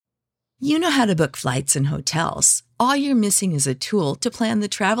You know how to book flights and hotels. All you're missing is a tool to plan the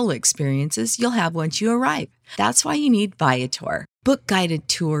travel experiences you'll have once you arrive. That's why you need Viator. Book guided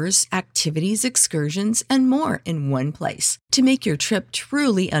tours, activities, excursions, and more in one place to make your trip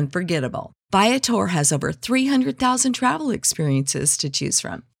truly unforgettable. Viator has over 300,000 travel experiences to choose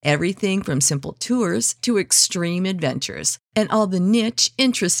from. Everything from simple tours to extreme adventures and all the niche,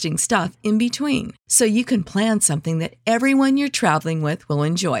 interesting stuff in between. So you can plan something that everyone you're traveling with will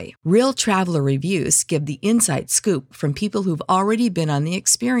enjoy. Real traveler reviews give the inside scoop from people who've already been on the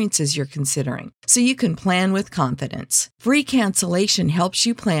experiences you're considering. So you can plan with confidence. Free cancellation helps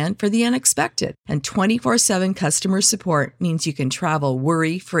you plan for the unexpected. And 24/7 customer support means you can travel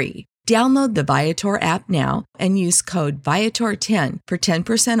worry-free. Download the Viator app now and use code Viator10 for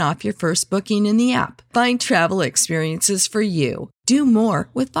 10% off your first booking in the app. Find travel experiences for you. Do more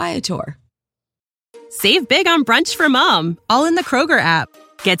with Viator. Save big on brunch for mom, all in the Kroger app.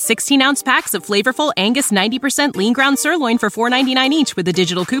 Get 16-ounce packs of flavorful Angus 90% lean ground sirloin for $4.99 each with a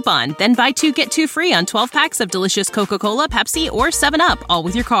digital coupon. Then buy 2, get 2 free on 12 packs of delicious Coca-Cola, Pepsi, or 7-Up, all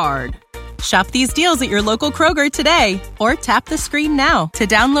with your card. Shop these deals at your local Kroger today, or tap the screen now to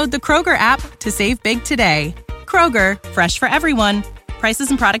download the Kroger app to save big today. Kroger, fresh for everyone. Prices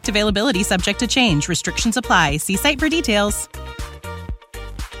and product availability subject to change. Restrictions apply. See site for details.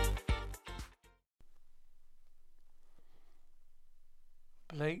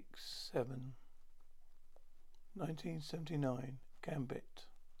 Blake 7, 1979, Gambit.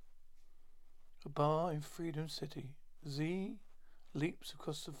 A bar in Freedom City. Z leaps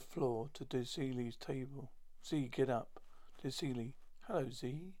across the floor to DeCeeli's table. Z, get up. DeCeeli, hello,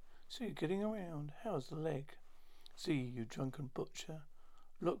 Z. So you're getting around. How's the leg? Z, you drunken butcher.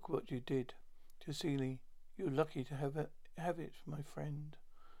 Look what you did. DeCeeli, you're lucky to have it, my friend.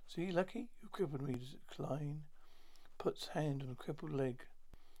 Z, lucky? You crippled me, Klein. Puts hand on a crippled leg.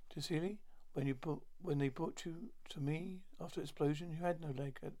 DeCeeli, when they brought you to me after the explosion, you had no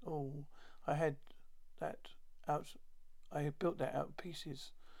leg at all. I had built that out of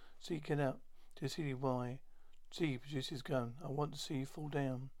pieces. Z, get up. DeCeeli, why? Z produces gun. I want to see you fall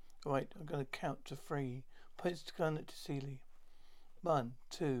down. Right, I'm going to count to 3. Points the gun at DeCeeli. 1,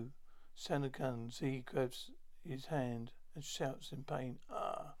 2. Sound of gun. Z grabs his hand and shouts in pain.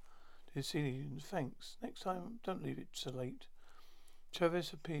 Ah. DeCeeli, thanks. Next time, don't leave it so late.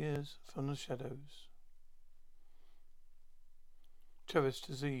 Travis appears from the shadows. Travis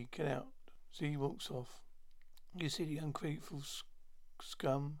to Z, get out. Z walks off. You see the ungrateful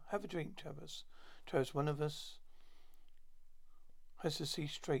scum. Have a drink, Travis. Travis, one of us has to see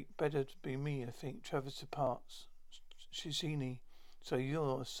straight. Better to be me, I think. Travis departs. Shizini. So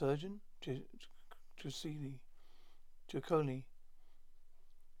you're a surgeon? Giacconi.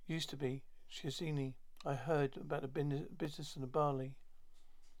 Used to be. Shizini. I heard about the business in the barley.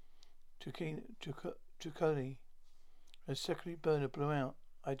 Giacconi. A secondary burner blew out.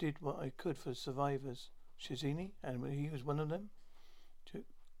 I did what I could for the survivors. Shizini? And he was one of them?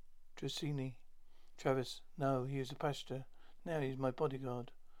 Dracini. Travis. No, he was a pastor. Now he's my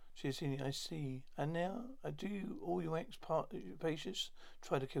bodyguard. Shizini. I see. And now, do all your ex-patients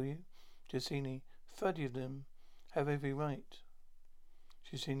try to kill you? Dracini. 30 of them have every right.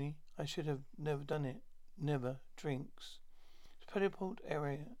 Shizini. I should have never done it. Never. Drinks. Teleport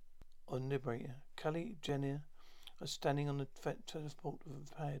area on Liberator. Kelly, Jenny are standing on the teleport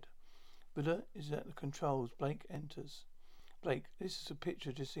pad. Villa is at the controls. Blake enters. Blake, this is a picture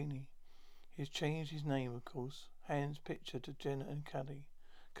of Jacini. He's changed his name, of course. Hands picture to Jenna and Kelly.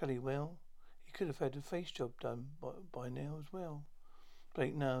 Kelly, well, he could have had a face job done by now as well.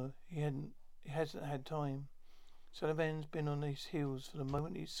 Blake, no, he hasn't had time. Sullivan's been on his heels for the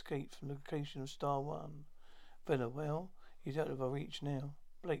moment he escaped from the location of Star One. Villa, well, he's out of our reach now.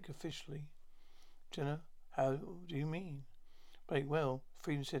 Blake, officially. Jenna, how do you mean? Blake, well,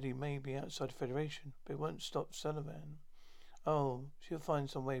 Freedom City may be outside the Federation, but it won't stop Sullivan. Oh, she'll find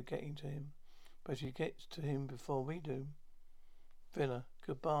some way of getting to him. But she gets to him before we do. Villa,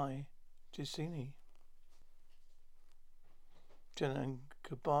 goodbye. Gisini. Jenna, and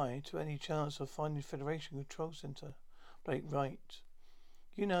goodbye to any chance of finding the Federation Control Center. Blake, right.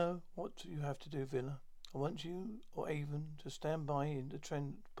 You know what you have to do, Villa. I want you or Avon to stand by in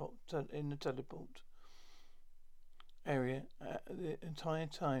the teleport area the entire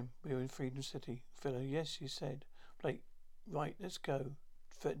time we were in Freedom City. Villa, yes, you said. Blake, right, let's go.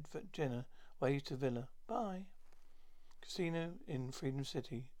 Jenna, wave to Villa. Bye. Casino in Freedom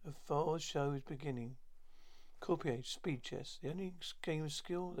City. A fall show is beginning. Croupier, speed chess, the only game of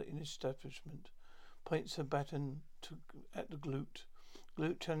skill in the establishment. Points a baton at the glute.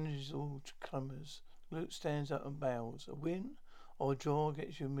 Glute challenges all comers. Glute stands up and bows. A win or a draw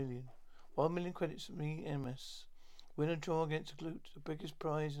gets you $1 million. 1 million credits for me, MS. Win a draw against a glute, the biggest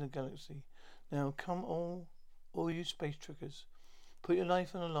prize in the galaxy. Now come all you space trickers. Put your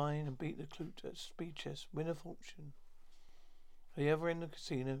life on the line and beat the glute at speed chess. Win a fortune. At the other end of the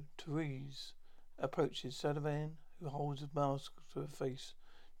casino, Therese approaches Sullivan, who holds a mask to her face.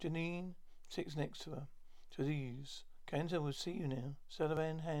 Janine sits next to her. Therese, Cantor will see you now.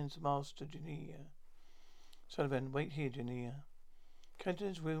 Sullivan hands the mask to Janina. Sullivan, wait here, Janina.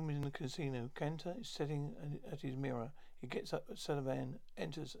 Cantor's room is in the casino. Cantor is sitting at his mirror. He gets up. Sullivan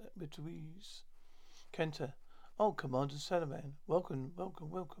enters with Therese. Cantor, oh, Commander Sullivan, welcome.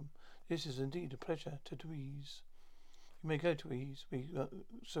 This is indeed a pleasure. To Therese. You may go, Therese. We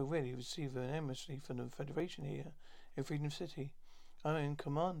so rarely receive an embassy from the Federation here in Freedom City. I am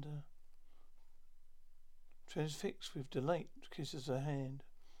Commander. Transfixed with delight, kisses her hand.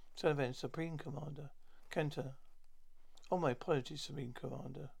 Sullivan, Supreme Commander. Cantor. Oh, my apologies, Supreme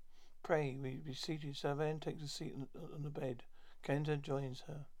Commander. Pray, we be seated. Sullivan takes a seat on the bed. Cantor joins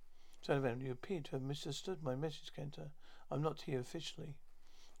her. Sullivan, you appear to have misunderstood my message, Cantor. I'm not here officially.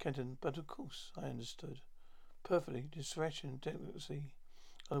 Cantor, but of course I understood. Perfectly. Discretion and delicacy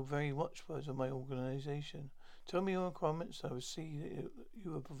are the very watchwords of my organization. Tell me your requirements. I will see that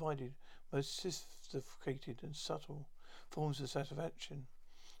you are provided most sophisticated and subtle forms of satisfaction.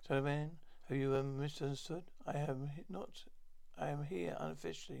 Sullivan, have you misunderstood? I am here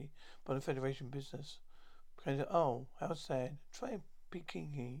unofficially by the Federation business. Oh, how sad. Try a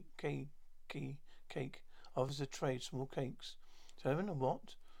Peking cake. Offers a tray of small cakes. Sullivan, a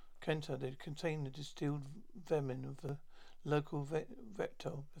what? Cantor, they contain the distilled venom of the local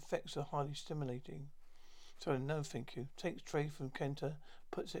reptile. Effects are highly stimulating. So no, thank you. Takes tray from Cantor,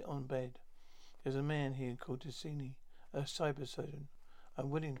 puts it on bed. There's a man here called Ticini, a cyber surgeon. I'm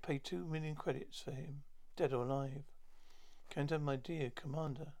willing to pay 2 million credits for him, dead or alive. Cantor, my dear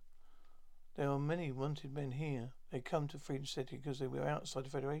Commander, there are many wanted men here. They come to Freedom City because they were outside the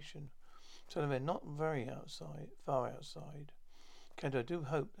Federation. So they're not very far outside. Cantor, I do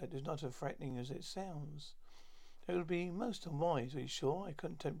hope that is not as threatening as it sounds. It would be most unwise. Are you sure I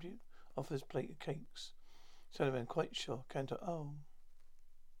couldn't tempt you? Offers plate of cakes. Sullivan, quite sure. Cantor, oh.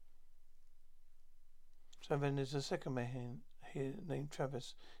 Sullivan, there's a second man here named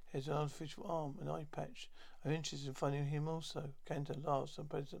Travis. He has an artificial arm and eye patch. I'm interested in finding him also. Cantor laughs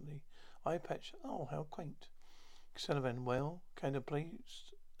unpleasantly. Eye patch? Oh, how quaint. Sullivan, well, Cantor,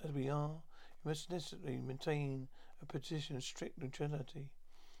 pleased as we are, you must necessarily maintain a position of strict neutrality.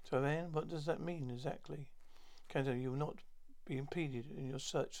 Sullivan, what does that mean exactly? Cantor, you will not be impeded in your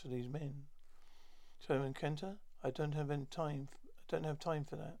search for these men. Sullivan, Cantor, I don't have time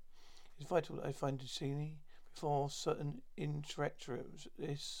for that. It's vital that I find Ticini before certain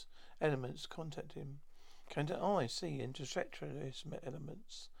interactorist elements contact him. Cantor, oh, I see, interactorist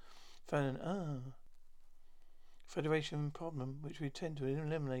elements. Fannin, Federation problem, which we tend to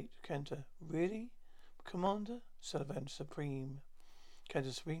eliminate. Cantor, really? Commander? Sullivan, Supreme.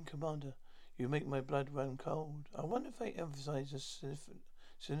 Cantor, Supreme Commander, you make my blood run cold. I wonder if they emphasize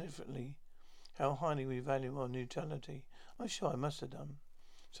significantly how highly we value our neutrality. I'm sure I must have done.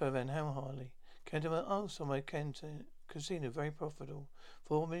 Sullivan, how highly? Cantor, also my casino very profitable.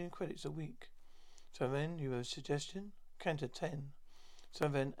 4 million credits a week. Sullivan, you have a suggestion? Cantor, 10.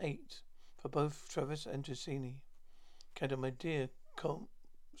 Sullivan, 8. For both Travis and Ticini. Cantor, my dear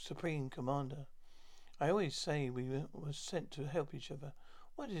Supreme Commander, I always say we were sent to help each other.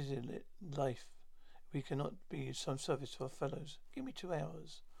 What is it life if we cannot be of some service to our fellows? Give me 2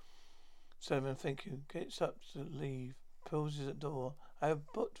 hours. Sullivan, thank you. Gets up to leave. Pauses at door. I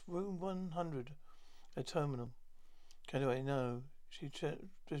have booked room 100 at terminal. Cantor, I know. She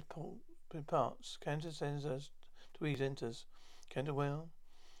departs. Cantor sends us. Louise enters. Cantor, well.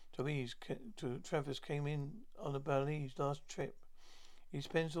 Travis came in on the Bali's last trip. He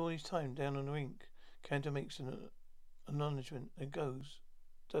spends all his time down on the rink. Cantor makes an acknowledgement and goes.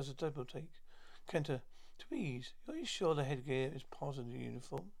 Does a double take. Cantor, Therese, are you sure the headgear is part of the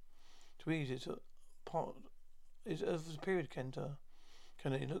uniform? Therese, it's a part of the period, Cantor.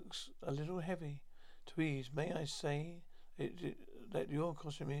 Cantor, it looks a little heavy. Therese, may I say that your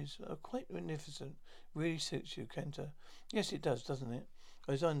costume is quite magnificent. Really suits you, Cantor. Yes, it does, doesn't it?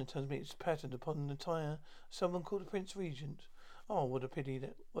 Designer tells me it's patterned upon the attire of someone called the Prince Regent. Oh, what a pity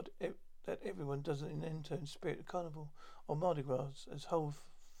that everyone doesn't enter in spirit of carnival or Mardi Gras as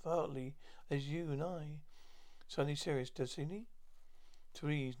wholeheartedly as you and I. Suddenly serious, Ticini?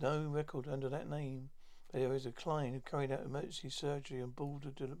 Therese, no record under that name. But there is a client who carried out emergency surgery on board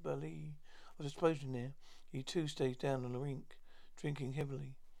the Bali. Of explosion there. He too stays down on the rink, drinking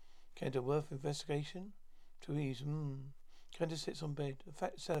heavily. Cantor, worth investigation? Therese, Cantor sits on bed. A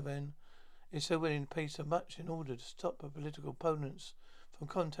fat Sullivan is so willing to pay so much in order to stop her political opponents from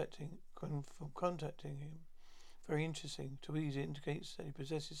contacting him. Very interesting. Theresa indicates that he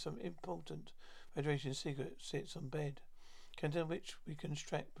possesses some important Federation secret. Sits on bed. Kendall, which we can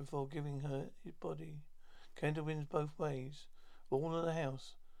extract before giving her his body. Kendall wins both ways. All of the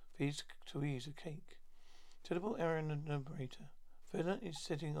house feeds Theresa cake. Teleport Aaron and Liberator. Villa is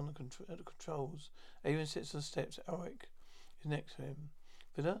sitting on at the controls. Avon sits on the steps. Auric is next to him.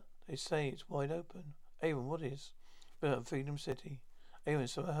 Villa, they say it's wide open. Avon, what is? Villa, Freedom City. Avon,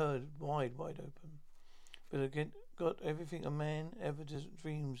 so I heard, wide open. Villa, got everything a man ever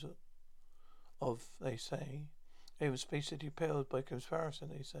dreams of, they say. Avon, Space City paled by comparison,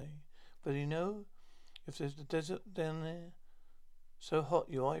 they say. But you know, if there's the desert down there, so hot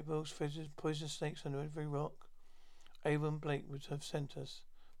your eyeballs fizzes, poison snakes under every rock. Avon Blake would have sent us.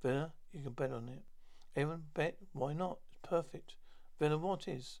 Villa, you can bet on it. Avon, bet? Why not? It's perfect. Villa, what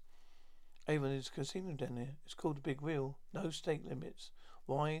is? Avon, is a casino down there. It's called the Big Wheel. No stake limits.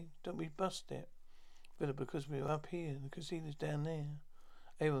 Why don't we bust it? Villa, because we're up here and the casino's down there.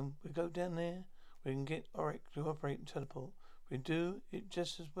 Avon, we go down there. We can get Auric to operate and teleport. We do it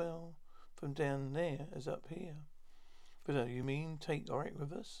just as well from down there as up here. Villa, you mean take Auric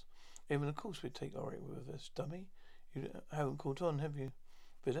with us? Avon, of course we'd take Auric with us, dummy. You haven't caught on, have you?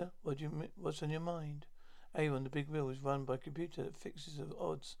 Villa, what's on your mind? Avon, the Big Wheel is run by a computer that fixes the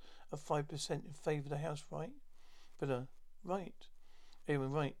odds of 5% in favour of the house, right? Villa, right.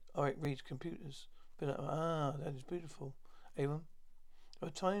 Avon, right. Auric reads computers. Villa, that is beautiful. Avon, there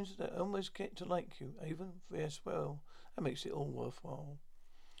are times that I almost get to like you. Avon, yes, well, that makes it all worthwhile.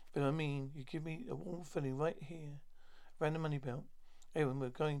 But I mean, you give me a warm feeling right here. Around the money belt. Avon, we're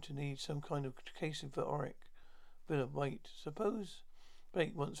going to need some kind of casing for Auric. Villa, wait. Suppose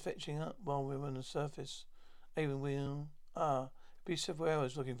Blake wants fetching up while we're on the surface. Avon will. It'll be several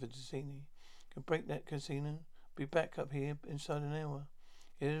hours looking for Ticini. Can break that casino. Be back up here inside an hour.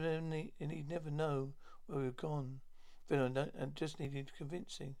 And he'd never know where we've gone. Villa, and just needed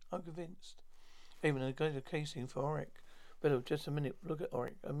convincing. I'm convinced. Avon, I got a casing for Auric. Villa, just a minute. Look at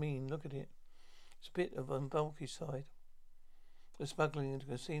Auric. I mean, look at it. It's a bit of on bulky side. The smuggling into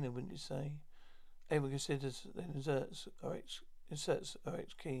the casino, wouldn't you say? Avon considers, then inserts Auric's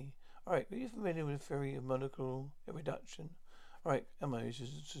key. Alright, are you familiar with the theory of molecular reduction? Alright, am I to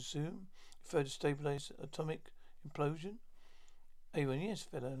assume? Refer to stabilize atomic implosion? Avon, yes,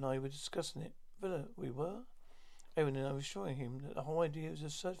 Villa and I were discussing it. Villa, we were? Avon, and I was showing him that the whole idea is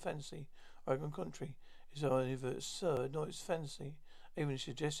absurd fantasy. Auric, on contrary, is neither absurd nor it's fantasy. Avon is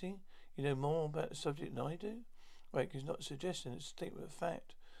suggesting you know more about the subject than I do? Auric is not a suggestion, it's a statement of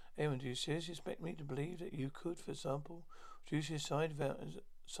fact. Avon, do you seriously expect me to believe that you could, for example, reduce your size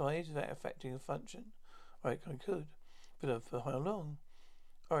without affecting a function? Auric, I could. But for how long?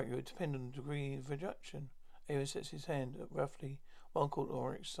 Auric, it would depend on the degree of reduction. Avon sets his hand at roughly 1/4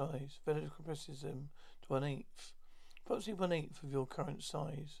 Auric's size. Villa compresses them to 1/8. Approximately 1/8 of your current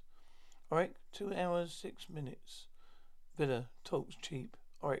size. Auric, 2 hours, 6 minutes. Villa talks cheap.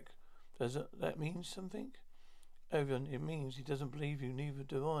 Auric, does that mean something? Avon, it means he doesn't believe you, neither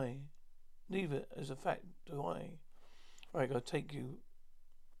do I. Neither, as a fact, do I. Auric, I take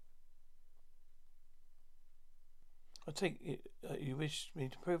it you wish me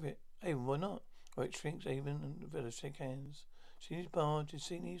to prove it. Avon, why not? Auric shrinks. Avon and Villa shake hands. Ticini's barge.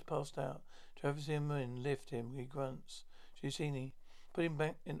 Ticini's passed out. Travis and men lift him. He grunts. Ticini, put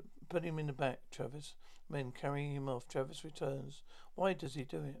him in the back, Travis. Men carrying him off. Travis returns. Why does he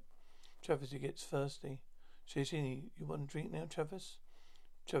do it? Travis, he gets thirsty. Ticini, you want a drink now, Travis?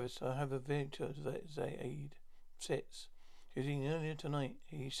 Travis, I have a victor they aid. Sits. Ticini, earlier tonight,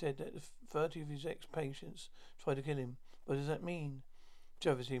 he said that 30 of his ex-patients tried to kill him. What does that mean?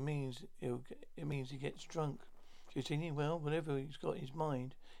 Travis, it means he gets drunk. Ticini, well, whatever he's got in his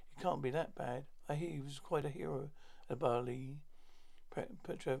mind, it can't be that bad. I hear he was quite a hero at Bali.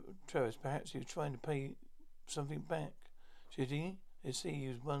 Travis, perhaps he was trying to pay something back. Ticini, they see he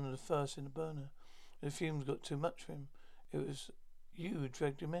was one of the first in the burner. The fumes got too much for him. It was you who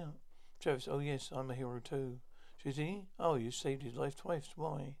dragged him out. Travis, oh yes, I'm a hero too. Ticini, oh, you saved his life twice.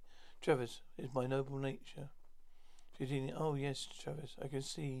 Why? Travis, it's my noble nature. Ticini, oh yes, Travis, I can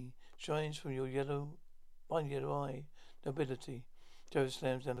see. Shines from your one yellow eye. Nobility. Travis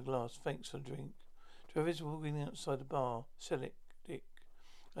slams down the glass. Thanks for the drink. Travis walking outside the bar. Selick, Dick,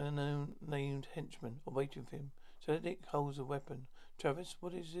 and a named henchman are waiting for him. Selick holds a weapon. Travis,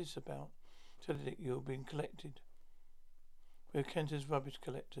 what is this about? Selick, you're being collected. We're Kenter's rubbish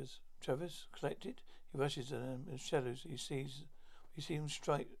collectors. Travis, collected? He rushes at them in shadows. We see him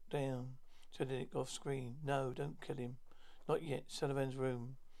strike down. Selick off screen. No, don't kill him. Not yet. Sullivan's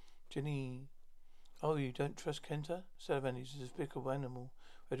room. Janine. Oh, you don't trust Kenta? Sullivan is a despicable animal.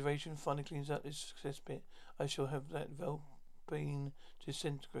 Federation finally cleans up this cesspit. I shall have that Velbane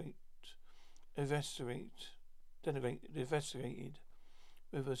disintegrate, eviscerated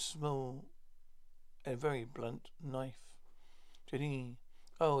with a small and very blunt knife. Janine.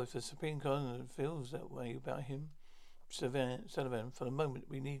 Oh, if the Supreme Commander feels that way about him. Sullivan, for the moment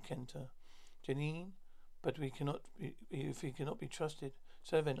we need Kenta. Janine, but if he cannot be trusted.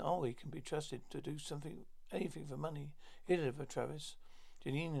 Sullivan, oh, he can be trusted to do anything for money. He'll deliver Travis.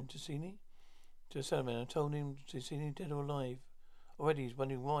 Janine and Ticini. To Sullivan, I told him Ticini dead or alive. Already he's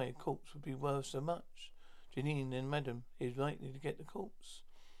wondering why a corpse would be worth so much. Janine, then madam, he's likely to get the corpse.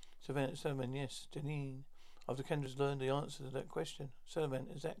 Sullivan, yes, Janine. After Kendra's learned the answer to that question. Sullivan,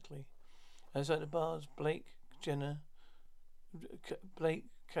 exactly. Outside the bars, Blake, Caddy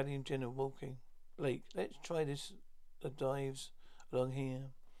and Jenna walking. Blake, let's try this. The dives along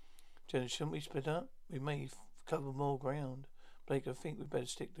here. Jenna, shouldn't we split up? We may cover more ground. Blake, I think we'd better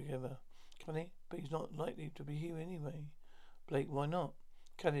stick together. Caddy, but he's not likely to be here anyway. Blake, why not?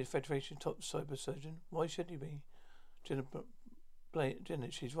 Caddy, the Federation top cyber surgeon. Why should he be? Jenna,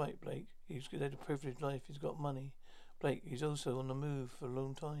 she's right, Blake. He's led a privileged life. He's got money. Blake, he's also on the move for a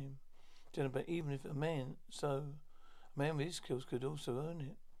long time. Jenna, but even if a man with his skills could also earn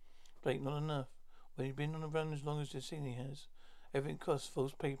it. Blake, not enough. When you've been on the run as long as Destiny has, everything costs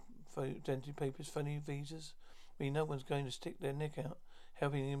false identity papers, phony visas. I mean, no one's going to stick their neck out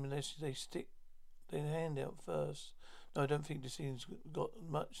helping him unless they stick their hand out first. No, I don't think Destiny's got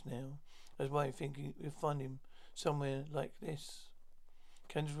much now. That's why I think we'll find him somewhere like this.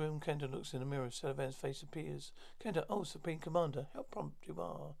 Kendra's room. Kendra looks in the mirror. Sullivan's face appears. Kendra, oh, Supreme Commander, how prompt you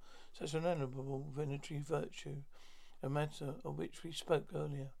are. Such an honourable venatory virtue. A matter of which we spoke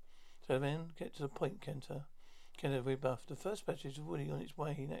earlier. Sullivan, get to the point, Kenta. Kenta rebuffed. The first batch is already on its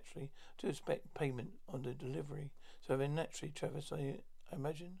way, naturally, to expect payment on the delivery. Sullivan, naturally, Travis, I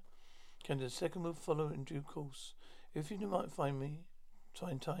imagine. Kenta, the second will follow in due course. If you might find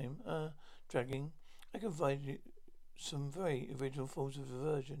dragging, I can provide you some very original forms of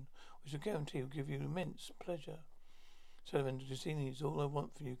aversion, which I guarantee will give you immense pleasure. Sullivan, Cassini is all I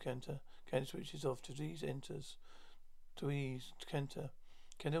want for you, Kenta. Kenta switches off. Therese enters. Therese, Kenta,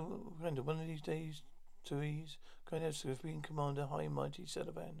 one of these days, Therese, going to have Supreme Commander High and Mighty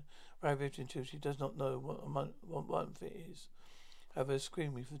Sullivan ravaged until she does not know what month it is. Have her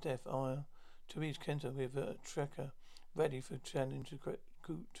screaming for death. Therese, Kenta with a tracker ready for challenge to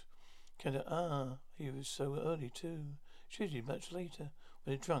Coot. Kenta, he was so early too. It's usually much later,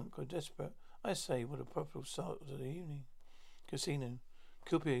 when they're drunk or desperate. I say, what a proper start to the evening. Casino.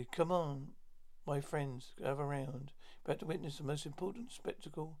 Cooper, come on, my friends, gather round. About to witness the most important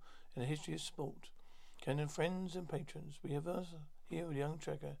spectacle in the history of sport. Canon friends and patrons, we have us here a young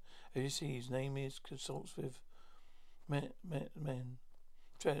tracker. As you see, his name is consults with men.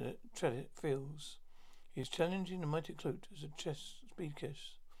 Tread feels. He is challenging the mighty Clute as a speed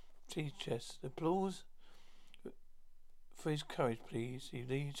chess. Applause for his courage, please. He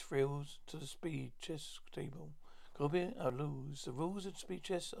leads Frills to the speed chess table. Colby, I lose. The rules of speed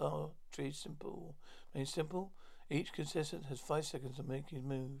chess are pretty simple. Simple. Each contestant has 5 seconds to make his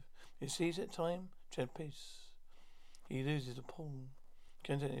move. If he sees that time, tread pace. He loses a pawn.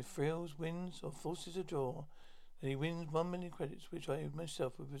 Contestant, if Frills wins or forces a draw, then he wins 1 million credits, which I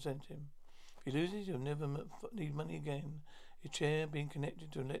myself will present him. If he loses, he'll never need money again. His chair being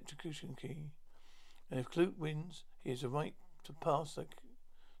connected to an electrocution key. And if Clute wins, he has the right to pass that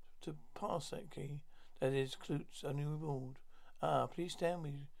key. That is Clute's only reward. Please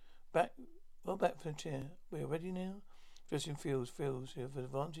stand back from the chair. We are ready now. Dressing Fields, you have the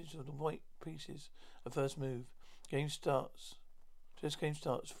advantage of the white pieces. A first move. Game starts.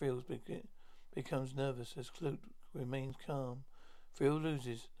 Fields becomes nervous as Clute remains calm. Field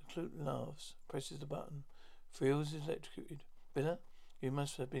loses. The Clute laughs. Presses the button. Fields is electrocuted. Biller, you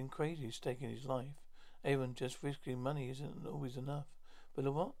must have been crazy staking his life. Even just risking money isn't always enough.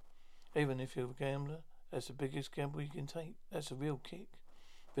 Biller, what? Even if you're a gambler, that's the biggest gamble you can take. That's a real kick.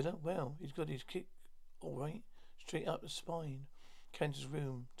 Biller, well, he's got his kick all right. Straight up the spine. Kendra's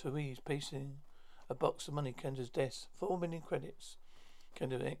room. Therese pacing a box of money. Kendra's desk. 4 million credits.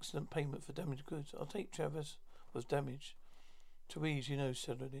 Kendra, excellent payment for damaged goods. I'll take Travis was damaged. Therese, you know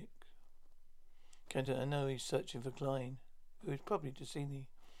Cedric. Kendra, I know he's searching for Klein, who is probably Destiny.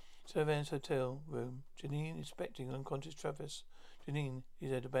 Sullivan's hotel room. Janine inspecting unconscious Travis. Janine,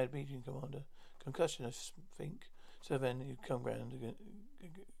 he's had a bad beating, Commander. Concussion, I think. Sullivan, you come around.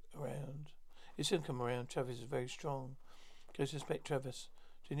 He'll soon come around. Travis is very strong. Go suspect Travis.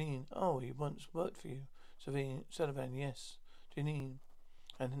 Janine, oh, he once worked for you. Sullivan, yes. Janine,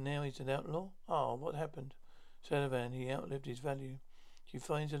 And now he's an outlaw? Oh, what happened? Sullivan, he outlived his value. She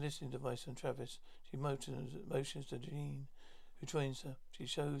finds a listening device on Travis. She motions to Janine, who joins her. She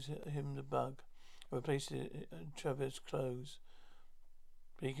shows him the bug and replaces it in Travis' clothes.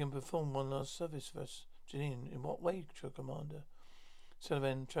 But he can perform one last service for us. Janine, in what way, Commander?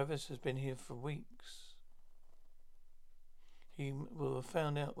 Sullivan, Travis has been here for weeks. He will have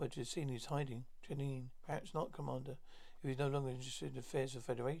found out where Jacini is hiding. Janine, perhaps not, Commander, if he's no longer interested in the affairs of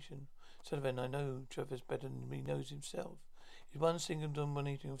the Federation. Sullivan, I know Travis better than he knows himself. His one single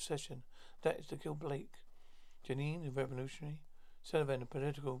dominating obsession, that is to kill Blake. Janine, the revolutionary. Sullivan, a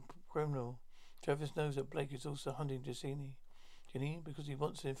political criminal. Travis knows that Blake is also hunting Jacini. Janine, because he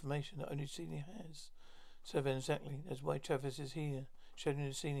wants the information that only Jacini has. Sullivan, exactly. That's why Travis is here,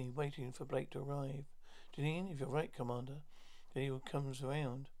 shadowing Jacini, waiting for Blake to arrive. Janine, if you're right, Commander, then he comes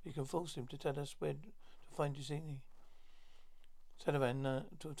around. We can force him to tell us where to find Jacini. Sullivan,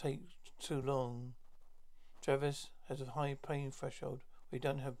 it'll take too long. Travis has a high pain threshold. We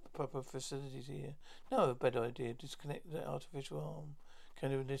don't have proper facilities here. No, better idea. Disconnect the artificial arm.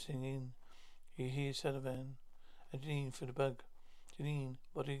 Kind of listening in. He hears Sullivan. And Janine for the bug. Janine,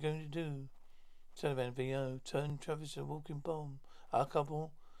 what are you going to do? Sullivan, VO. Turn Travis a walking bomb. Our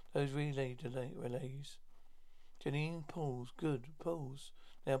couple. Those relays. Janine, pulls. Good. Pulls.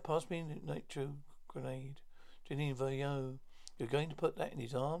 Now pass me the nitro grenade. Janine, VO. You're going to put that in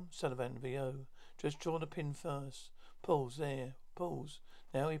his arm? Sullivan, VO. Just draw the pin first. Pulls. There. Pulls.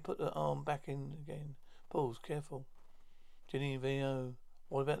 Now he put the arm back in again. Pulls. Careful. Janine, VO.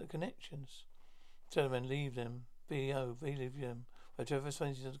 What about the connections? Sullivan, leave them. VO. Leave them. Where Travis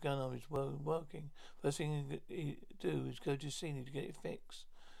finds his gun arm is working. First thing he do is go to Cini to get it fixed.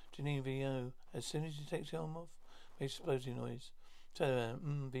 Janine, VO. As soon as he takes the arm off, makes explosive noise.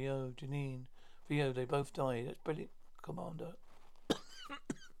 Sullivan, VO. Janine, VO. They both die. That's brilliant, Commander.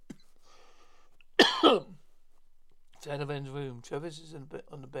 Sullivan's room. Travis is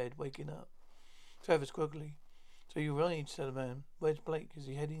on the bed, waking up. Travis groggily. So you ride, Sullivan. Where's Blake? Is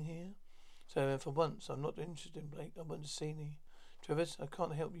he heading here? Sullivan, for once, I'm not interested in Blake. I want Jacini. Travis, I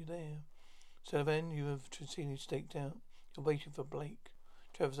can't help you there. Sullivan, you have Jacini staked out. You're waiting for Blake.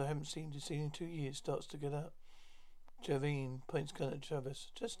 Travis, I haven't seen Jacini in 2 years. Starts to get up. Javine points gun at Travis.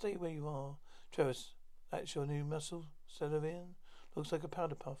 Just stay where you are. Travis, that's your new muscle, Sullivan? Looks like a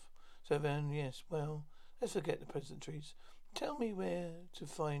powder puff. Sullivan, yes. Well, let's forget the pleasantries. Tell me where to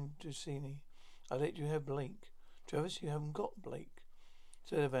find Jacini. I'll let you have Blake. Travis, you haven't got Blake.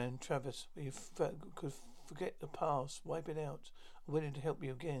 Sullivan, Travis, we could forget the past, wipe it out. I'm willing to help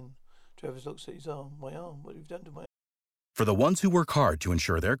you again. Travis looks at his arm. My arm? What have you done to my... For the ones who work hard to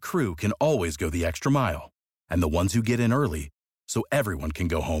ensure their crew can always go the extra mile, and the ones who get in early so everyone can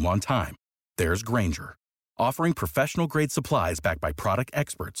go home on time, there's Granger, offering professional-grade supplies backed by product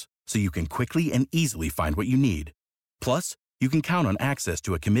experts so you can quickly and easily find what you need. Plus, you can count on access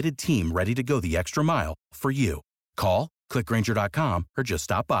to a committed team ready to go the extra mile for you. Call, click Granger.com, or just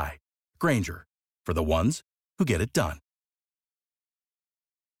stop by. Granger, for the ones who get it done.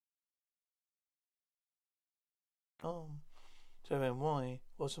 Sullivan, why?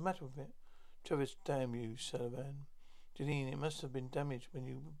 What's the matter with it? Travis, damn you, Sullivan. Janine, it must have been damaged when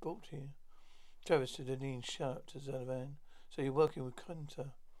you were brought here. Travis to Janine, shut up to Sullivan. So you're working with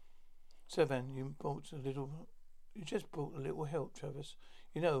Hunter. Sullivan, you just brought a little help, Travis.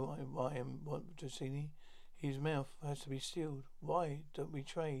 You know why I want Jacini. His mouth has to be sealed. Why don't we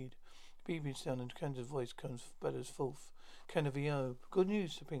trade? Beeping sound and Canda's voice comes betters forth. Canda VO. Good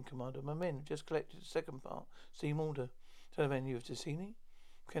news, Supreme Commander. My men have just collected the second part. Steam order. Sullivan, you have Jacini?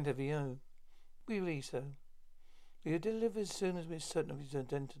 Canda VO. We release her. We will deliver as soon as we're certain of his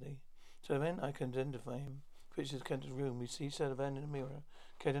identity. Sullivan, I can identify him. Pictures Canda's room. We see Sullivan in the mirror.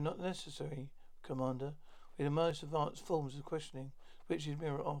 Canda, not necessary, Commander. With the most advanced forms of questioning, switch his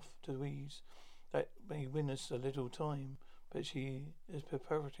mirror off to Louise. That may win us a little time, but she is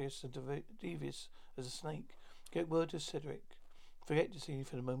precocious and devious as a snake. Get word to Cedric. Forget Jacini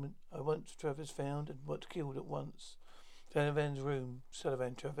for the moment. I want Travis found and what killed at once. Sullivan's room.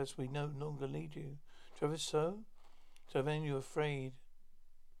 Sullivan, Travis, we no longer need you. Travis, so? Sullivan, you're afraid.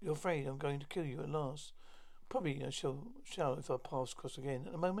 You're afraid I'm going to kill you at last. Probably I shall if our paths cross again.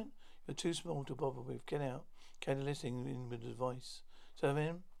 At the moment, you're too small to bother with. Get out. Candy listening in with advice.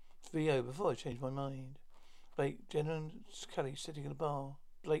 Sullivan, VO, before I change my mind. Blake, Jenna and Kelly sitting in a bar.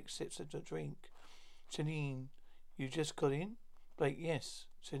 Blake sips at a drink. Janine, you just got in? Blake, yes.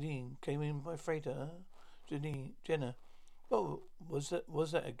 Janine, came in by freighter, huh? Janine, Jenna, well, was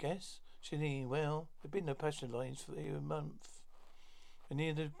that a guess? Janine, well, there've been no passenger lines for a month. We're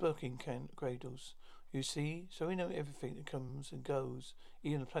near the booking cradles. You see? So we know everything that comes and goes,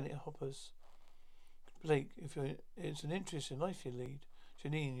 even the planet hoppers. Blake, it's an interesting life you lead.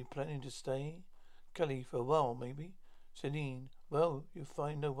 Janine, you planning to stay? Kelly, for a while, maybe. Janine, well, you'll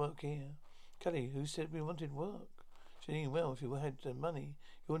find no work here. Kelly, who said we wanted work? Janine, well, if you had the money,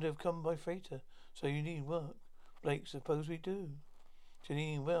 you wouldn't have come by freighter, so you need work. Blake, suppose we do.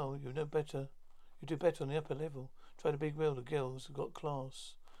 Janine, well, you know better. You do better on the upper level. Try the big world of girls who've got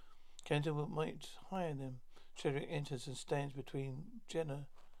class. Cantor might hire them. Cedric enters and stands between Jenna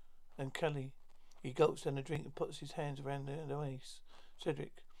and Kelly. He gulps down a drink and puts his hands around the waist.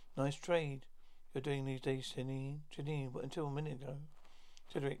 Cedric, nice trade you're doing these days, Janine. Janine, but until a minute ago.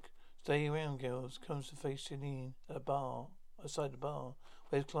 Cedric, stay around, girls. Comes to face Janine at a bar, outside the bar.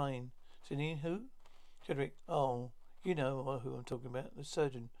 Where's Klein? Janine, who? Cedric, oh, you know who I'm talking about. The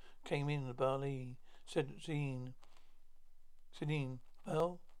surgeon came in the bar. Janine,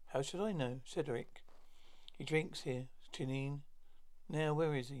 well, how should I know? Cedric, he drinks here. Janine, now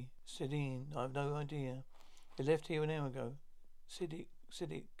where is he? Janine, I've no idea. He left here an hour ago. Siddiq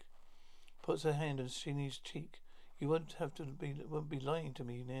puts her hand on Shanine's cheek. You won't be lying to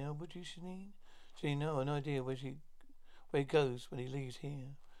me now, would you, Janine? Janine, no, an idea where he goes when he leaves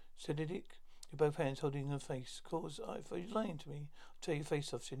here. Siddiq, your both hands holding her face. Cause if you're lying to me, I'll tear your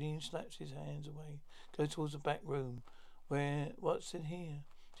face off. Janine slaps his hands away. Goes towards the back room. What's in here?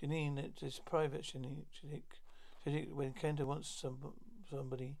 Janine, it's private, Siddiq, when Kenda wants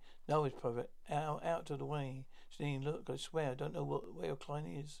somebody. No, it's private. Out of the way. Janine, look, I swear I don't know where Klein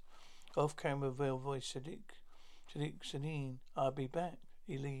is. Off camera, veil voice, Janine, I'll be back.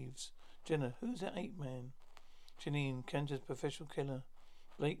 He leaves. Jenna, who's that ape man? Janine, Kentor's professional killer.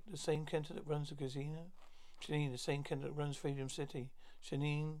 Blake, the same Kentor that runs the casino. Janine, the same Kentor that runs Freedom City.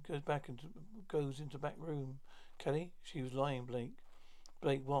 Janine goes into back room. Kelly, she was lying, Blake.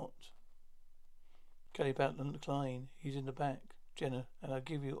 Blake, what? Kelly about Klein. He's in the back. Jenna, and I'll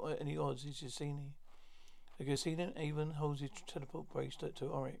give you any odds he's Cassini. The casino Avon holds his teleport bracelet to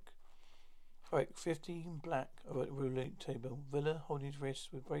Oric. Oric, 15 black at the roulette table. Villa holding his wrist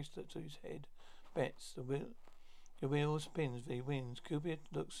with bracelet to his head. Bets. The wheel spins. He wins. Cupid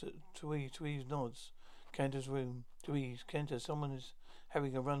looks at Therese. Therese nods. Cantor's room. Therese, Cantor, someone is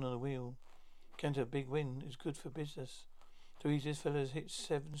having a run on the wheel. Cantor, big win is good for business. Therese, this fella's hit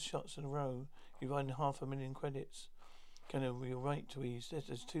 7 shots in a row. He's riding 500,000 credits. Cantor, you're right, Therese. That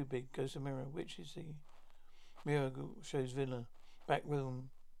is too big. Goes to mirror. Which is he? Mirror shows Villa. Back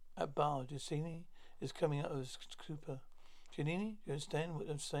room. At bar. Giannini is coming out of his Cooper. Giannini, you understand what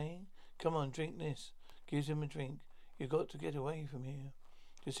I'm saying? Come on, drink this. Gives him a drink. You've got to get away from here.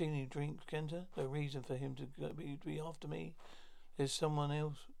 Giannini drinks Cantor. No reason for him to be after me. There's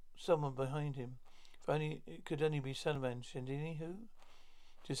someone behind him. It could only be Sullivan. Giannini, who?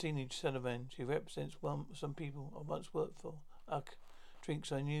 Giannini Sullivan. She represents some people I once worked for. Ugh.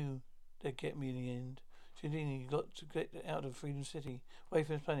 Drinks I knew they'd get me in the end. Giannini, you got to get out of Freedom City. Away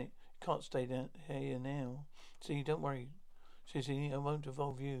from this planet. You can't stay down here now. See, don't worry. Giannini, I won't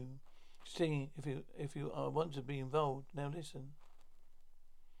involve you. See, if you want to be involved, now listen.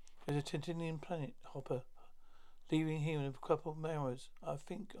 There's a Titanian planet hopper leaving here in a couple of hours. I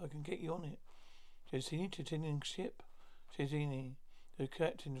think I can get you on it. Giannini, Titanian ship? Giannini, the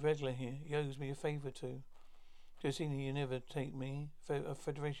captain's regular here. He owes me a favour too. Giannini, you never take me. A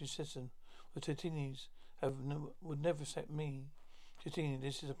Federation citizen. The Titinis would never accept me. Giannini,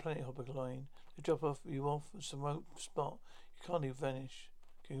 this is a planet hopper line. They drop you off at some remote spot. You can't even vanish.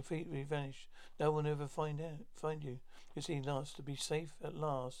 Completely vanish. No one will ever find you. Giannini, last to be safe at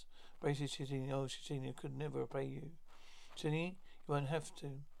last. Braces Giannini. Oh, Giannini, could never repay you. Giannini, you won't have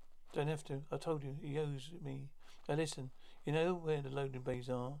to. Don't have to. I told you, he owes me. Now listen, you know where the loading bays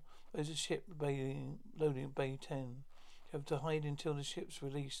are? There's a ship loading at Bay 10. You have to hide until the ship's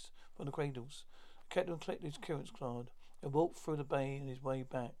released from the cradles. The captain will collect his clearance card and walk through the bay on his way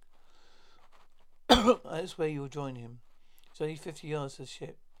back. That's where you'll join him. It's only 50 yards to the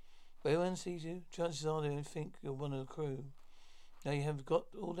ship. Where anyone sees you, chances are they think you're one of the crew. Now you have got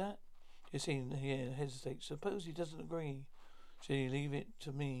all that? You see, hesitates. Suppose he doesn't agree. So you leave it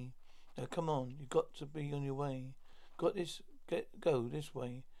to me. Now come on, you've got to be on your way. Go this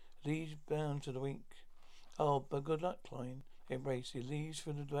way. Leaves bound to the wink. Oh, but good luck, Klein. Embrace. He leaves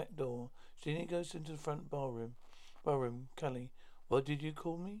through the back door. Jenny goes into the front barroom. Kelly. What did you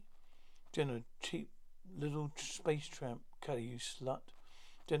call me? Jenna, cheap little space tramp. Kelly, you slut.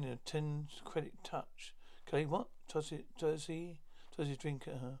 Jenna, 10 credit touch. Kelly, what? Does he drink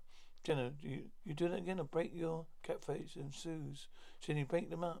at her? Jenna, you do that again? I'll break your cat face and Sue's. Jenny, break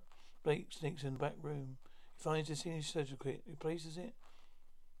them up. Blake sneaks in the back room. He finds the senior surgical kit. He places it.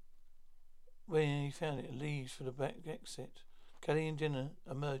 where he found it and leaves for the back exit. Kelly and Jenna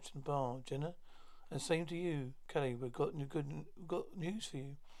emerged from the bar. Jenna, and same to you, Kelly. We've got news for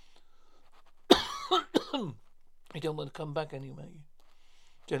you. You don't want to come back anyway.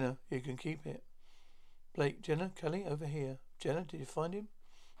 Jenna, you can keep it. Blake, Jenna, Kelly, over here. Jenna, did you find him?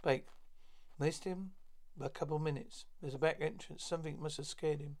 Blake, missed him by a couple of minutes. There's a back entrance. Something must have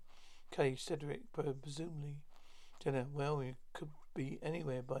scared him. Kelly, Cedric, presumably. Jenna, well, he could be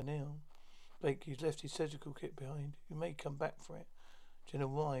anywhere by now. Blake, he's left his surgical kit behind. You may come back for it. Jenna,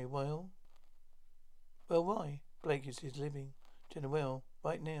 why? Well, why? Blake, is his living. Jenna, well,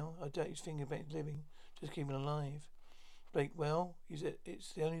 right now, I doubt he's thinking about his living. Just keep him alive. Blake, well,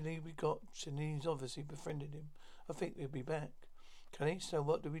 it's the only lead we got. Shanine's obviously befriended him. I think he'll be back. Kelly, so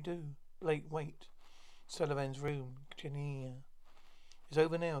what do we do? Blake, wait. Sullivan's room. Janine. It's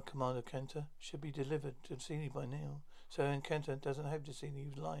over now, Commander Cantor. Should be delivered to Cassini by now. Sullivan Cantor doesn't have Cassini. He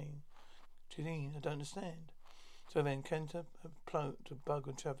was lying. Janine, I don't understand. Sullivan Cantor plunked to Bug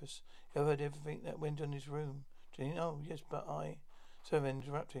and Travis. He overheard everything that went on in his room. Janine, oh, yes, but Sullivan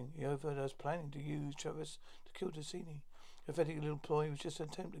interrupting. He overheard us planning to use Travis to kill Cassini. The pathetic little ploy was just an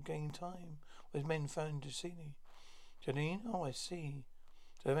attempt to gain time. His men found Cassini. Janine, oh, I see.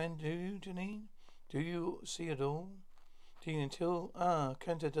 Sullivan, do you, Janine? Do you see it all? Janine, until,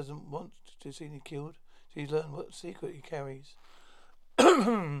 Cantor doesn't want Cassini killed. So he's learned what secret he carries.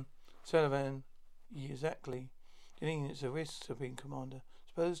 Sullivan, exactly. Janine, it's a risk, Supreme Commander.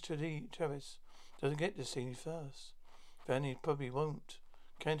 Suppose Travis doesn't get Cassini first. Then he probably won't.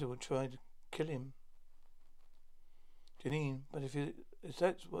 Cantor will try to kill him. Janine, but if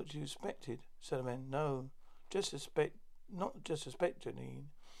that's what you expected, Sullivan, no. Not just suspect, Janine.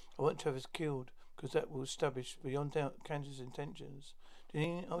 I want Travis killed, because that will establish beyond doubt Cantor's intentions.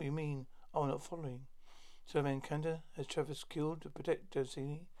 Janine, oh, you mean, I'm not following. Sullivan, Cantor has Travis killed to protect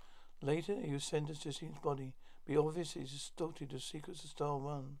Cassini. Later, he will send us Cassini's body. Be obvious he's distorted the secrets of Star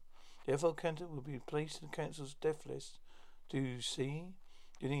One. Therefore, Cantor will be placed in the Council's death list. Do you see?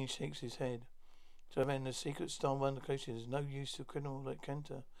 Janine shakes his head. Sullivan, the secret Star One location is no use to a criminal like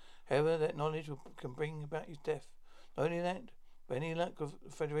Cantor. However, that knowledge can bring about his death. Not only that, but any lack of the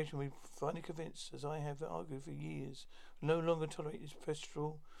Federation will be finally convinced, as I have argued for years, will no longer tolerate these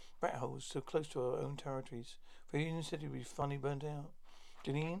pestral rat holes so close to our own territories. For Union City will be finally burnt out.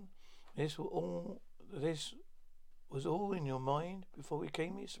 Janine, this was all in your mind before we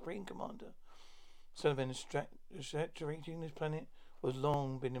came here, Supreme Commander. Sullivan, saturating this planet was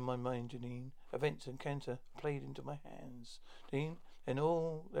long been in my mind, Janine. Events and Cantor played into my hands. Janine, and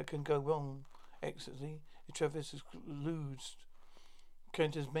all that can go wrong. Excellently, if Travis eludes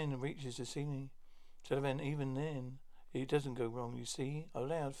Cantor's men and reaches Cassini. Sullivan, even then, it doesn't go wrong, you see. I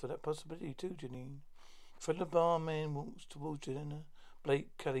allowed for that possibility too, Janine. From the bar, man walks towards Jenna.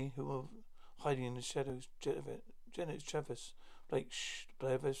 Blake, Kelly, who are hiding in the shadows. Jenna, it's Travis. Blake, shh.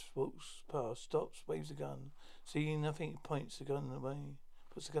 Travis walks past, stops, waves a gun. Seeing nothing, points the gun away.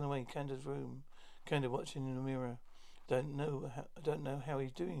 Puts the gun away in Cantor's room. Cantor watching in the mirror. I don't know how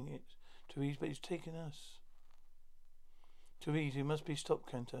he's doing it. Therese, but he's taken us. Therese, he must be stopped,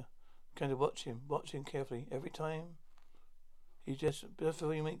 Cantor. Cantor, watch him carefully. Every time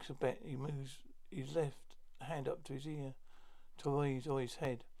before he makes a bet, he moves his left hand up to his ear, to his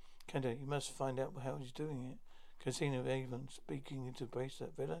head. Cantor, you must find out how he's doing it. Casino Avon speaking into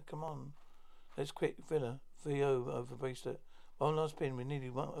bracelet. Villa, come on. Let's quit Villa. VO over bracelet. One last pin. We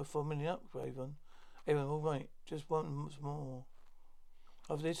nearly 4 million up, Avon. Avon, all right. Just one more.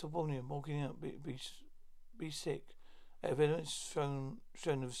 After this, I'll warn you. Walking out. Be sick. Evidence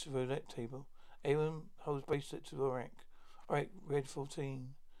shown of the roulette table. Avon holds bracelet to the rack. Alright, red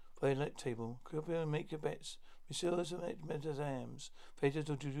 14. For the roulette table. Could you make your bets? Messieurs et mesdames, faites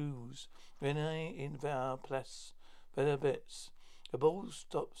de Toulouse, venez in var place, better bets. The ball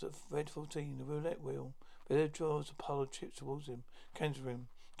stops at red 14, the roulette wheel. Better draws a pile of chips towards him. Cantor him.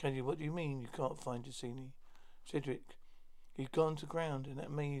 Candy, what do you mean you can't find Cassini? Cedric, he's gone to ground in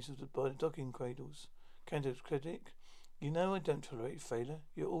that maze by the docking cradles. Cantor, Cedric, you know I don't tolerate failure.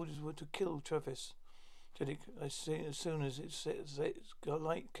 Your orders were to kill Travis. Cedric, I see as soon as it's got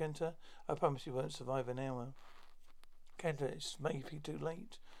light, Cantor, I promise you won't survive an hour. Cantor, it's maybe too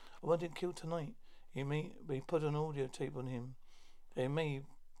late. I want him killed tonight. He may be put an audio tape on him. They may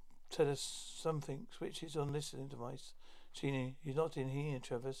tell us something. Switches on listening device. Sheeny, he's not in here,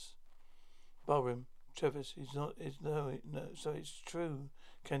 Travis. Ballroom, Travis, he's not. No. So it's true.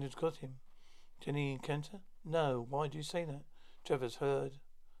 Cantor's got him. Jenny and Cantor? No. Why do you say that? Travis heard.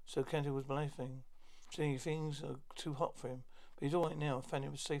 So Cantor was bluffing. Jenny, things are too hot for him. But he's all right now. I found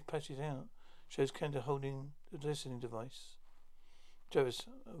him with safe patches out. Shows Cantor holding the listening device. Travis,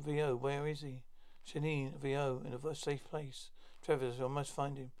 VO, where is he? Janine, VO, in a safe place. Travis, I must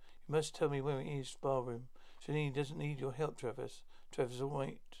find him. You must tell me where he is, barroom. Janine doesn't need your help, Travis. Travis, all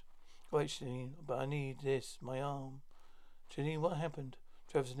right. Right, Janine, but I need this, my arm. Janine, what happened?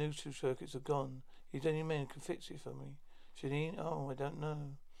 Travis' neutral circuits are gone. He's the only man who can fix it for me. Janine, oh, I don't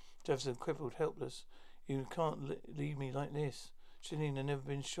know. Travis, I'm crippled, helpless. You can't leave me like this. Janine, I've never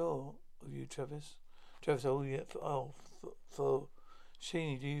been sure of you, Travis. Travis, for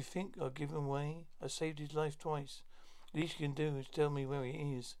Sheeny, do you think I'll give him away? I saved his life twice. The least you can do is tell me where he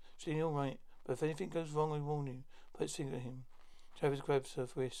is. Sheeny, all right, but if anything goes wrong, I warn you. Put his finger at him. Travis grabs her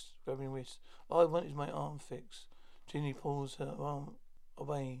wrist, grabbing wrist. All I want is my arm fixed. Sheeny pulls her arm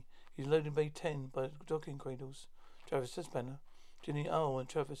away. He's loading bay 10 by the docking cradles. Travis, that's better. Ginny, oh, and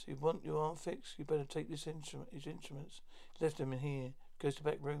Travis, you want your arm fixed? You better take his instruments. He left them in here. Goes to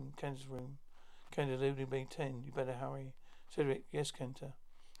back room, Cantor's room. Cantor, loading bay 10. You better hurry. Cedric, yes, Cantor.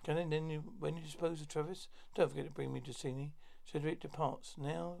 Cantor, when you dispose of Travis, don't forget to bring me to Cini. Cedric departs.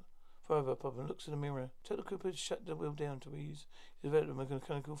 Now, forever, Papa looks in the mirror. Tell the cooper to shut the wheel down to ease. He's developed a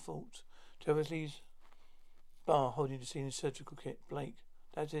mechanical fault. Travis leaves bar holding Decini's surgical kit. Blake,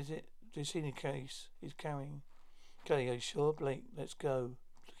 that is it. Decini case he's carrying. Kelly, are you sure? Blake, let's go.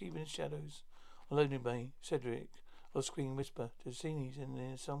 Keep in the shadows. On loading bay, Cedric, or scream whisper. Decini's in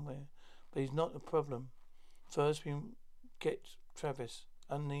there somewhere, but he's not a problem. First we get Travis,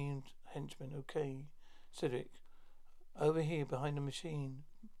 unnamed henchman. Okay. Cedric, over here behind the machine.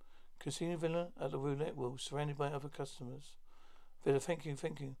 Casino Villa at the roulette wheel, surrounded by other customers. Villa, thank you. It's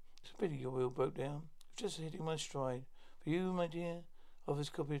a pity your wheel broke down. Just hitting my stride. For you, my dear, office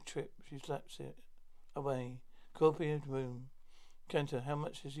copy of trip. She slaps it away. Copy of room. Cantor, how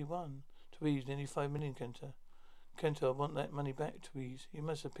much has he won? Therese, nearly 5 million, Cantor. Cantor, I want that money back, Therese. You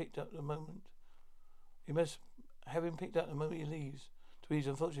must have picked up the moment. You must have him picked up the moment he leaves. Therese,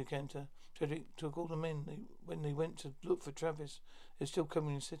 unfortunately, Cantor. Cedric took all the men when they went to look for Travis. They're still coming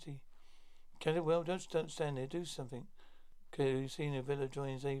in the city. Cantor, well, don't stand there. Do something. Casino Villa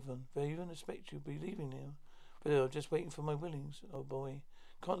joins Avon. Avon, I expect you'll be leaving now. Villa, I'm just waiting for my willings. Oh, boy.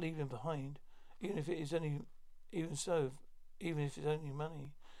 Can't leave him behind. Even if it's only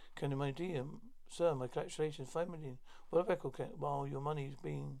money. Cantor, my dear, sir, my congratulations, 5 million. What a record, while your money is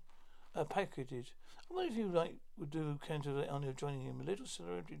being packaged. I wonder if you would do Cantor the honour of joining him. A little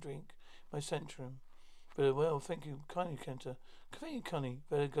celebrity drink, my sanctum. Villa, well, thank you kindly, Cantor. Thank you, Connie.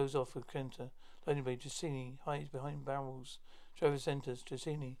 Villa goes off with Cantor. Loading bay, Giacini hides behind barrels. Travis enters.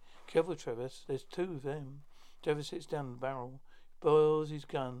 Giacini, careful, Travis. There's 2 of them. Travis sits down on the barrel, boils his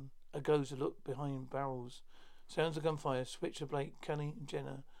gun, and goes to look behind barrels. Sounds of gunfire. Switch to Blake, Connie, and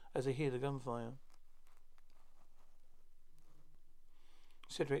Jenna as they hear the gunfire.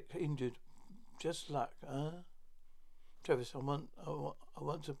 Cedric injured. Just luck, huh? Travis, I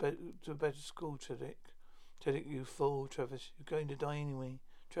want to better school, Cedric. Cedric, you fool, Travis. You're going to die anyway.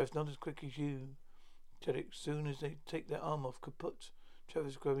 Travis, not as quick as you. Cedric, soon as they take their arm off, kaput.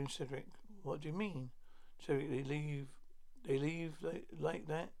 Travis grabbing Cedric. What do you mean? Cedric, they leave like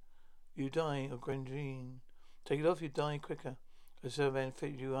that? You die of gangrene. Take it off, you die quicker. The servant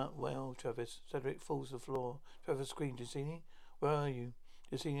fitted you up well, Travis. Cedric falls to the floor. Travis screamed, Giacini, where are you?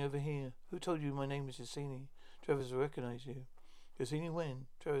 Giacini, over here. Who told you my name is Giacini? Travis, I recognize you. Giacini, when?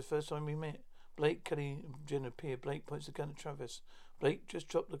 Travis, first time we met. Blake, Kelly, and Jen appear. Blake points the gun at Travis. Blake, just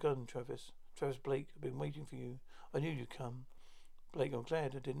drop the gun, Travis. Travis, Blake, I've been waiting for you. I knew you'd come. Blake, I'm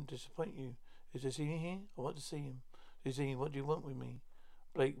glad I didn't disappoint you. Is Giacini here? I want to see him. Giacini, what do you want with me?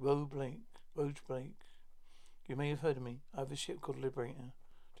 Blake, Roach Blake. You may have heard of me. I have a ship called Liberator.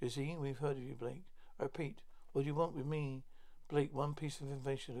 Giacini, we've heard of you, Blake. I repeat, what do you want with me? Blake, one piece of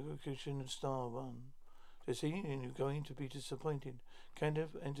information. The location of Star 1. Giacini, you're going to be disappointed. Cantor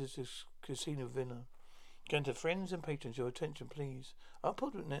enters the Casino Villa. Cantor, friends and patrons, your attention, please. Our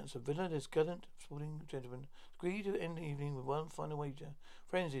public announcer, Villa, this gallant sporting gentleman, agreed to end the evening with one final wager.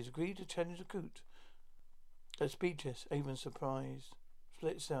 Friends, he's agreed to challenge the coot. At speed test, Avon surprised.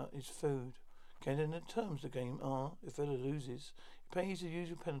 Splits out his food. Cantor, the terms of the game are, if Villa loses, he pays the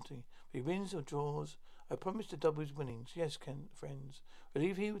usual penalty. If he wins or draws, I promise to double his winnings. Yes, friends. We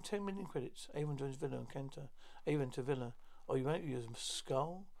leave here with 10 million credits. Avon joins Villa and Cantor. Avon to Villa. Oh, you won't use a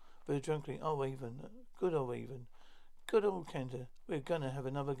skull? Villa drunkenly. Oh, Avon. Good old Avon. Good old Cantor. We're gonna have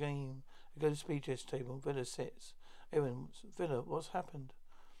another game. We go to the speed test table. Villa sits. Avon. Villa, what's happened?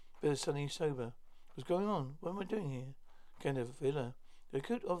 Villa suddenly sober. What's going on? What am I doing here? Cantor. Villa. The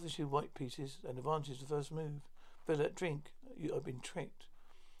could offers you white pieces and advantage the first move. Villa, drink. I've been tricked.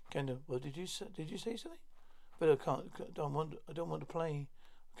 Cantor, what did you say? Did you say something? Villa, I don't want to play.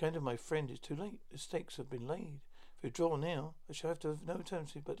 Cantor, my friend, it's too late. The stakes have been laid. If you draw now, I shall have to have no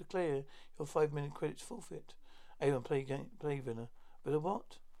alternative but declare your 5 million credits forfeit. Avon, play Villa. Villa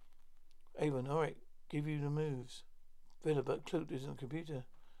what? Avon, alright, give you the moves. Villa, but Clute isn't a computer.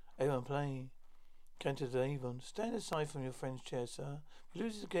 Avon, play. Cantor to Avon. Stand aside from your friend's chair, sir. If you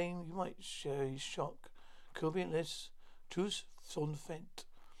lose the game, you might share his shock. Could be less. Truce son fent.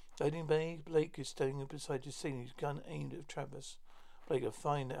 Loading bay. Blake is standing beside the scene, his gun aimed at Travis. Blake, I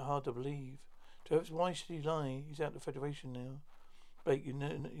find that hard to believe. Travis, why should he lie? He's out of the Federation now. Blake, you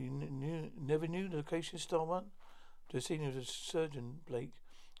never knew the location of Star One? The senior was a surgeon, Blake.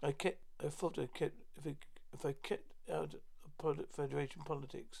 I thought if I kept out of Federation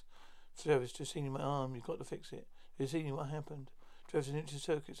politics. Travis, to senior, my arm, you've got to fix it. To senior, what happened? Travis, an inch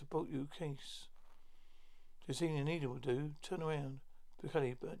circuit support you case. To senior, neither will do. Turn around.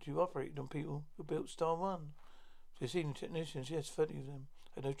 Kelly, but you operated on people who built Star One. To senior technicians, yes, 30 of them.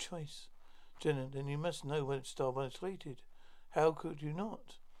 Had no choice. Jenna, then you must know where Star One is slated. How could you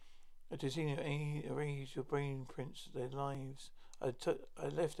not? To senior, erase your brain prints, their lives. I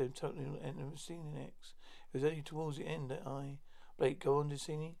left them totally and seen X. It was only towards the end that Blake, go on,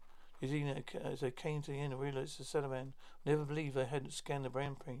 Dicini. Dicini, as I came to the end, I realized the Salaman never believed I hadn't scanned the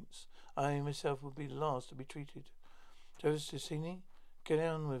brain prints. I myself would be the last to be treated. Travis, Dicini, get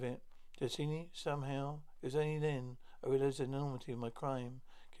on with it. Dicini, somehow, it was only then I realized the enormity of my crime.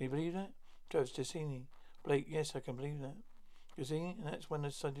 Can you believe that? Travis, Dicini. Blake, yes, I can believe that. Dicini, and that's when I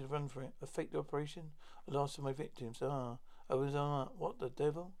decided to run for it. A faked operation, the last of my victims. I was up. What the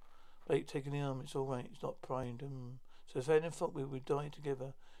devil? Blake, taking the arm. It's all right. It's not primed. So if I hadn't thought we would die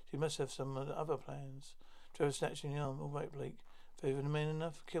together, she must have some other plans. Trevor snatching the arm. All right, Blake. If you're man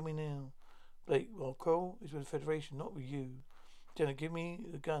enough, kill me now. Blake, well, quarrel is with the Federation, not with you. Jenna, give me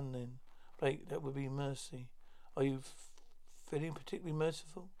the gun then. Blake, that would be mercy. Are you feeling particularly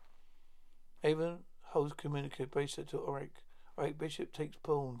merciful? Avon holds communicator bracelet to Oric. Right, Bishop takes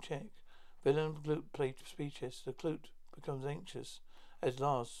pawn, check. Villain Clute played speechless. The Clute becomes anxious. At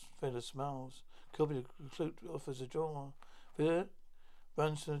last, Villa smiles. Kilby, the Clute offers a draw. Villa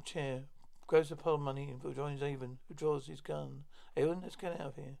runs to the chair, grabs the pile of money and joins Avon, who draws his gun. Avon, let's get out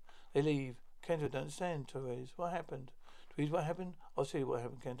of here. They leave. Cantor, don't understand, Torres. What happened? Torres, what happened? I'll tell you what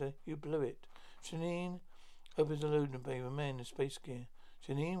happened, Cantor. You blew it. Janine opens the loading bay with a man in space gear.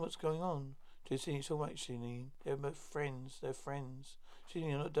 Janine, what's going on? Janine, it's all right, Janine. They're both friends. They're friends.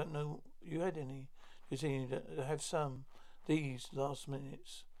 Janine, I don't know you had any. Janine, I have some. These last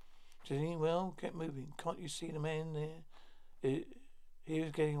minutes. Janine, well, get moving. Can't you see the man there? He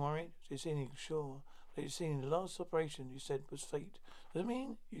was getting worried. Janine, sure. But Janine, the last operation you said was fate. Does it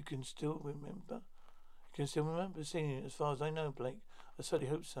mean you can still remember? You can still remember? Janine, as far as I know, Blake. I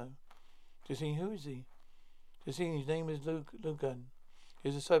certainly hope so. Janine, who is he? Janine, his name is Logan.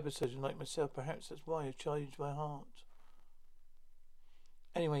 He's a cyber surgeon like myself. Perhaps that's why I changed my heart.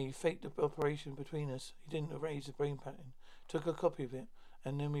 Anyway, he faked the operation between us. He didn't erase the brain pattern. Took a copy of it,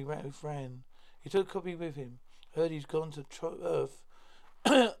 and then we ran. He took a copy with him. Heard he's gone to Earth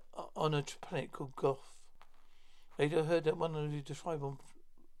on a planet called Goth. Later heard that one of the tribal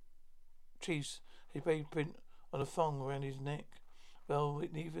chiefs had brain print on a thong around his neck. Well,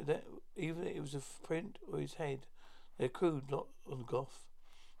 either it was a print or his head. They're crude lot on Goth.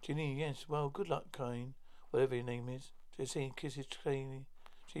 Ginny, yes. Well, good luck, Kane. Whatever your name is. Jacine kisses Ginny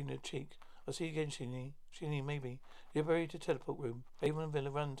on the cheek. I'll see you again, Ginny. Ginny, maybe. You're buried to teleport room. Avon and Villa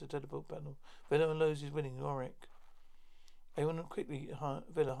run to teleport panel. Villa unloads his winning Oric. Avon quickly.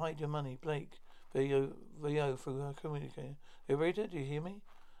 Villa, hide your money. Blake. VO through her communicator. Operator, do you hear me?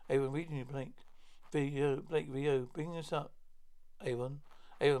 Avon, reading you, Blake. Blake, VO, bringing us up. Avon,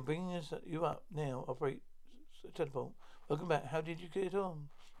 bringing you up now. Operate teleport. Welcome back. How did you get it on?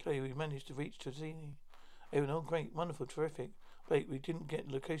 Clay, we managed to reach Tazini. Avon, oh great, wonderful, terrific. Blake, we didn't get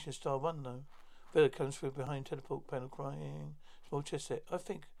the location of Star One though. Villa comes through behind teleport panel crying. Small chest set. I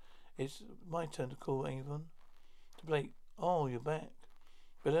think it's my turn to call Avon. To Blake. Oh, you're back.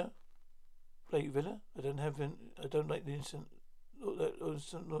 Villa? Blake, Villa? I don't like the instant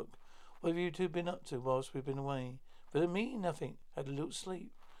look. What have you two been up to whilst we've been away? Villa, me? Nothing. Had a little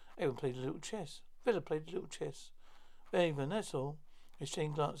sleep. Avon played a little chess. Villa played a little chess. Avon, that's all.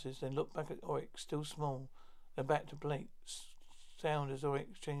 Exchange glances, then looked back at Oric, still small, then back to Blake. Sound as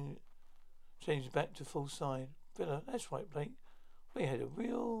Oric changed back to full side. Villa, that's right, Blake. We had a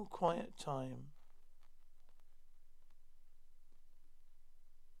real quiet time.